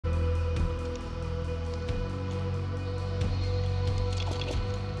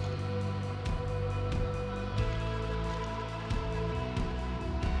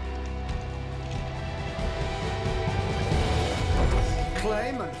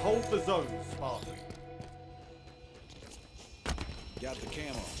aim and hold the zone, Spartan. Got the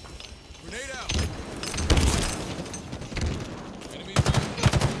camo. Grenade out! Enemy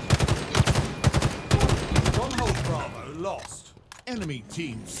Stronghold Bravo lost. Enemy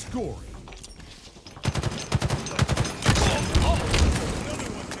team scoring.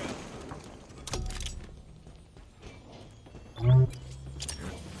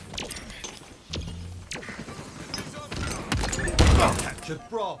 Captured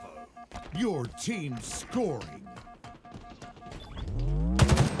Bravo. Your team scoring.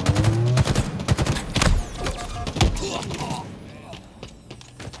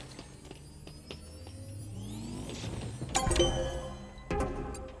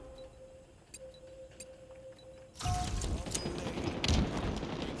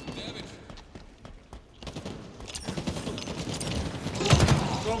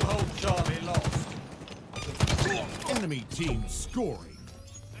 Stronghold Charlie lost. Enemy team scoring.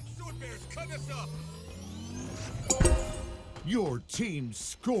 sword bears, cut us up! Your team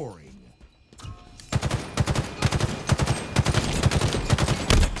scoring.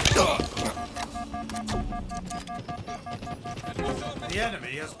 The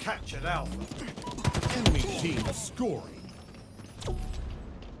enemy has captured Alpha. Enemy team scoring. Some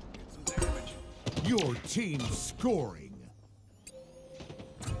damage. Your team scoring.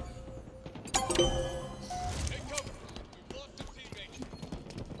 Take cover! We've lost a teammate!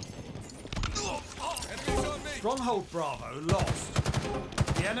 Enemies on me! Stronghold Bravo lost.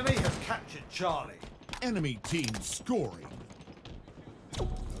 The enemy has captured Charlie. Enemy team scoring.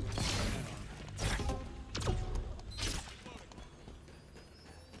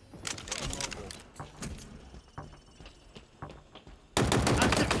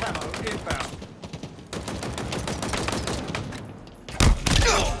 Active camo inbound.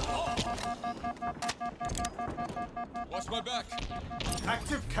 Watch my back!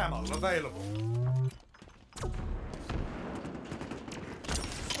 Active camo available.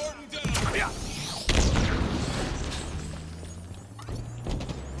 Spartan down!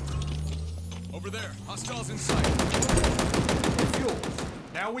 Over there, hostiles in sight. It's yours.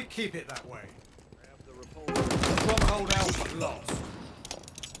 Now we keep it that way. Grab the repulsor. Stronghold Alpha lost.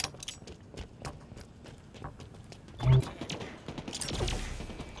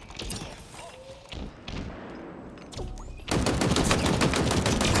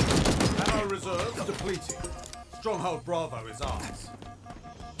 Ammo reserves depleted. Stronghold Bravo is ours.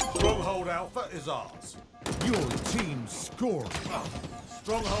 Stronghold Alpha is ours. Your team scoring.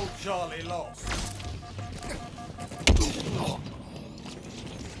 Stronghold Charlie lost.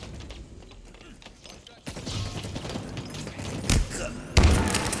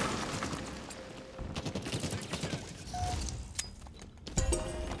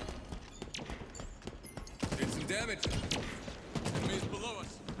 Did some damage. Enemies below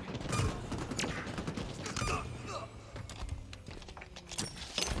us.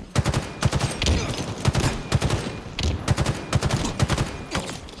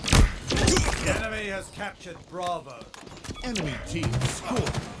 The enemy has captured Bravo. Enemy team scoring.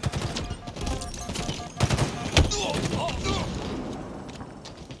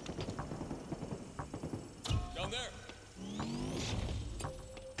 Down there.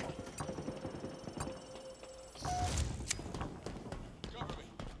 Cover me.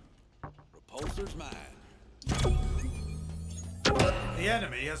 Repulsor's mine. The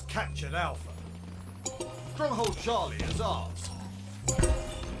enemy has captured Alpha. Stronghold Charlie is ours.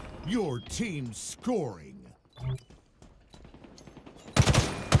 Your team scoring.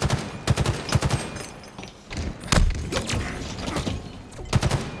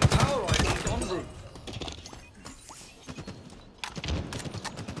 Power rifles en route.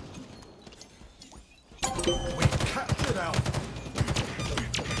 We captured Alpha.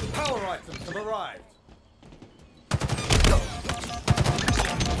 Power items have arrived.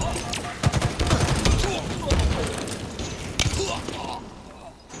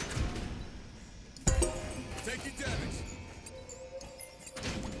 Taking damage.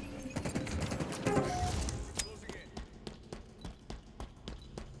 Closing in.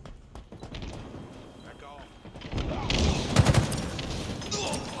 Back off.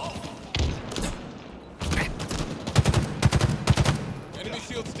 Enemy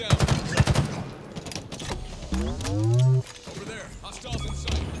shields down. Over there, hostiles in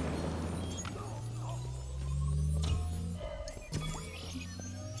sight.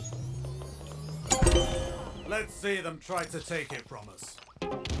 Let's see them try to take it from us.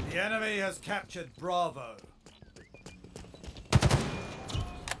 The enemy has captured Bravo.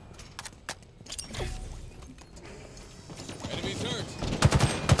 Enemies hurt.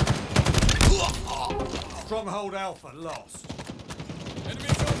 Stronghold Alpha lost.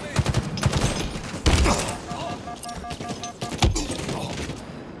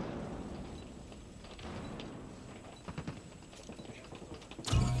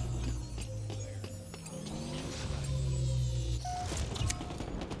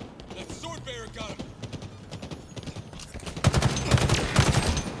 Sword bearer got him.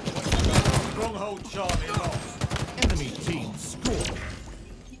 Stronghold Charlie lost. Enemy team scoring.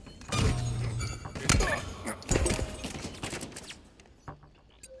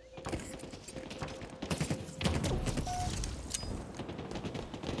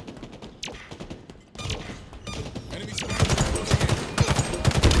 Enemy soldiers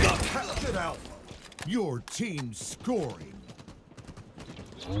Captured Alpha. Your team scoring.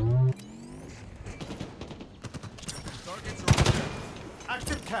 targets are over there.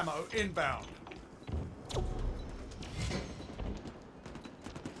 Active camo inbound.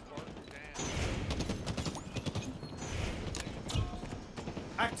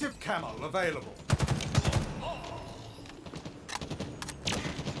 Active camo available.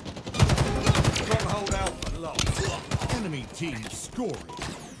 Stronghold Alpha lost. Enemy team scoring.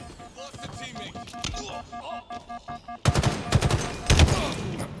 Lost a teammate.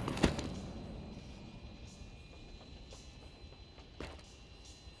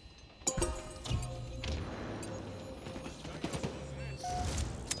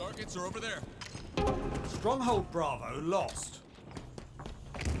 Targets are over there. Stronghold Bravo lost.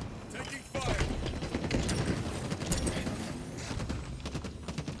 Taking fire.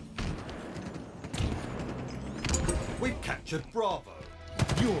 We've captured Bravo.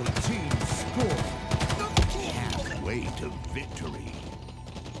 Your team scoring. Halfway to victory.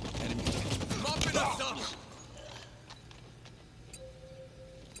 Mopping us up.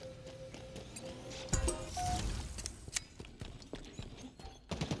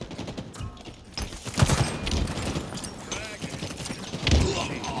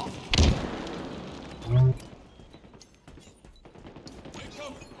 Take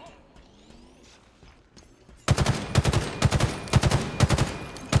cover.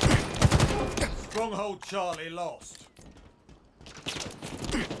 Stronghold Charlie lost.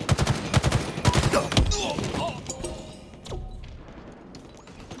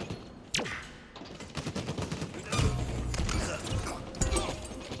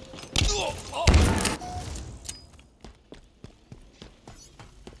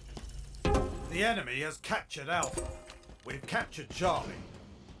 The enemy has captured Alpha. We've captured Charlie.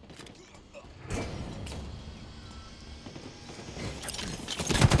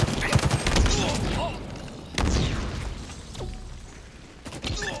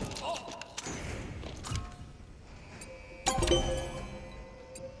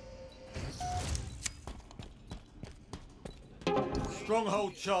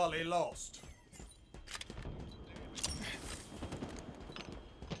 Stronghold Charlie lost.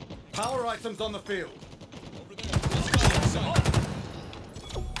 Power items on the field. Over there. Hostile in sight.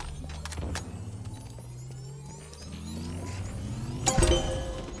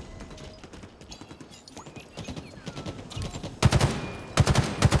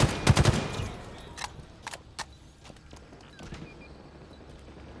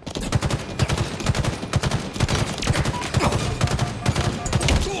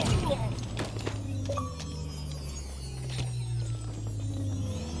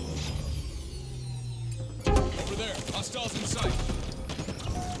 Over there. Hostiles in sight.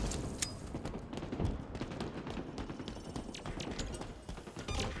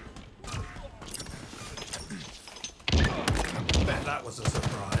 Bet that was a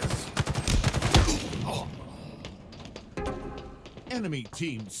surprise. Enemy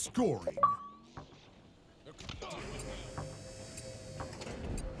team scoring.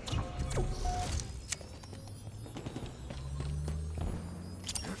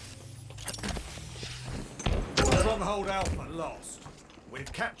 Stronghold Alpha lost.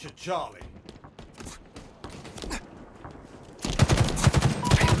 We've captured Charlie.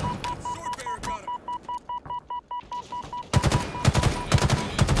 Sword bearer got him.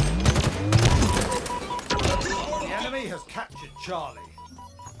 The enemy has captured Charlie.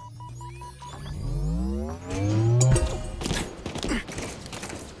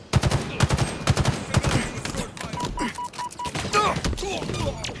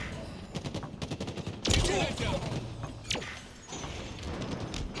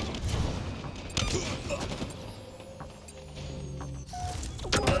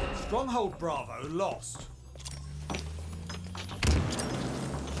 Stronghold Bravo lost.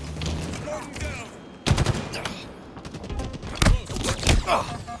 Gordon down.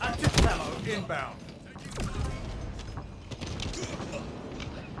 Active camo inbound.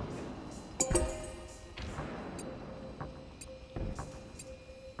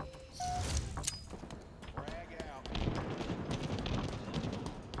 Frag out.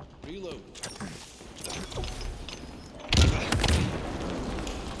 Reload.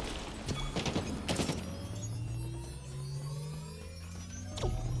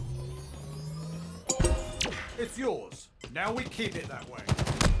 It's yours. Now we keep it that way.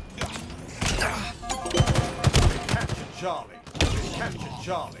 Capture Charlie. Capture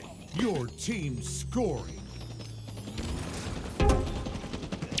Charlie. Your team scoring.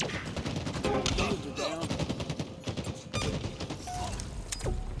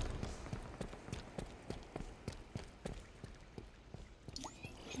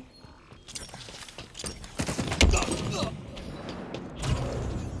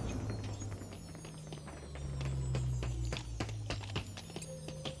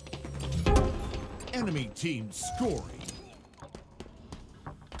 Enemy team scoring.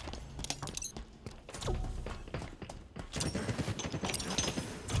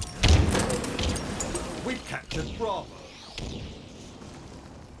 We've captured Bravo.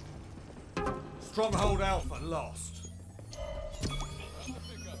 Stronghold Alpha lost.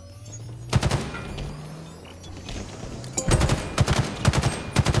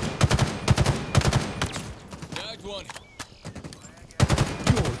 Tagged one.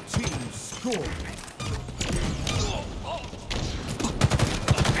 Your team scoring.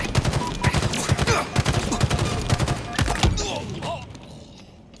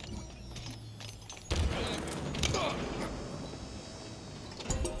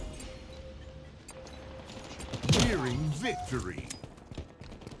 Nearing victory.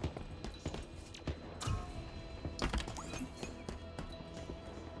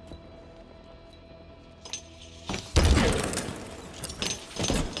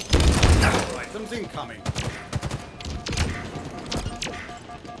 Items incoming.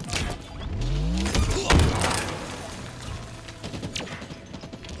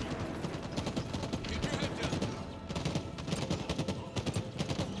 Keep your head down.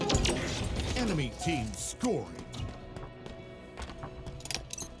 Enemy team scoring.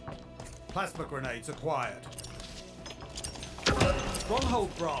 Plasma grenades acquired. Stronghold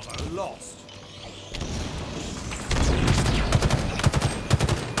Bravo lost.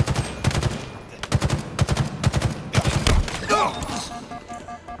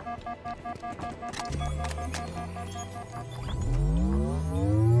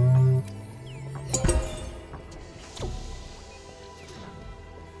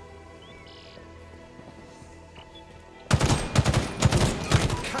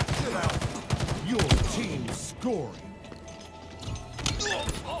 Captured Alpha. Your team scoring.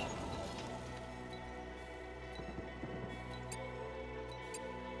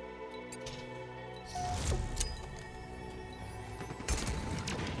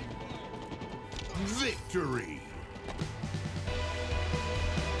 Victory.